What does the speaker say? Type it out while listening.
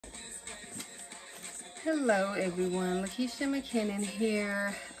Hello everyone, Lakeisha McKinnon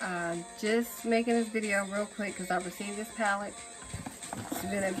here. Just making this video real quick because I received this palette. It's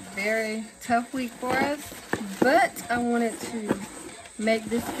been a very tough week for us, but I wanted to make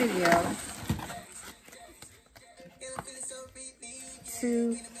this video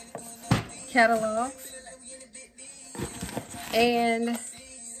to catalog, and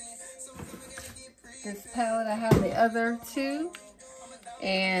this palette, I have the other two,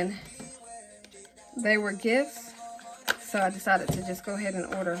 and they were gifts, so I decided to just go ahead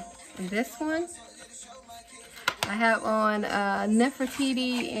and order this one. I have on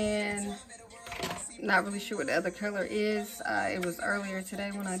Nefertiti, and not really sure what the other color is. It was earlier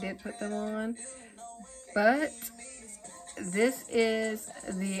today when I did put them on, but this is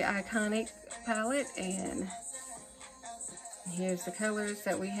the Iconic palette, and here's the colors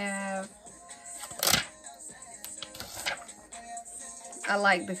that we have. I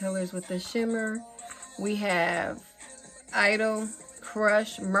like the colors with the shimmer. We have Idol,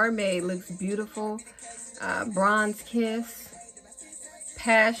 Crush, Mermaid looks beautiful, Bronze Kiss,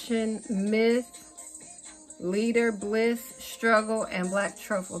 Passion, Myth, Leader, Bliss, Struggle, and Black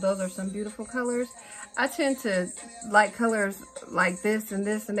Truffle. Those are some beautiful colors. I tend to like colors like this, and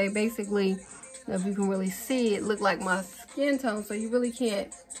they basically, if you can really see it, look like my skin tone, so you really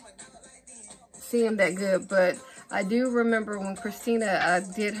can't see them that good. But I do remember when Christina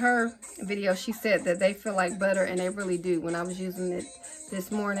did her video, she said that they feel like butter, and they really do. When I was using it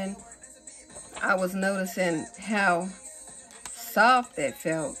this morning, I was noticing how soft it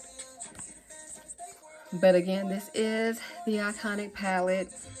felt. But again, this is the Iconic palette,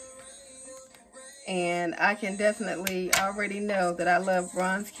 and I can definitely already know that I love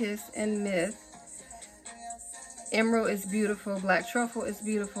Bronze Kiss and Myth. Emerald is beautiful. Black Truffle is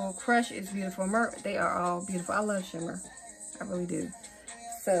beautiful. Crush is beautiful. They are all beautiful. I love shimmer. I really do.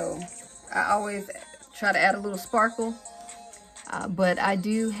 So I always try to add a little sparkle. But I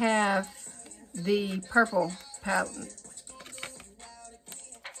do have the purple palette.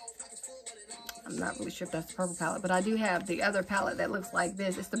 I'm not really sure if that's the purple palette, but I do have the other palette that looks like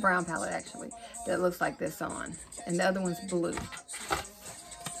this. It's the brown palette, actually, that looks like this on. And the other one's blue.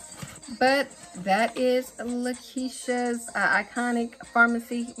 But that is Lakeisha's Iconic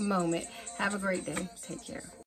Farmasi moment. Have a great day. Take care.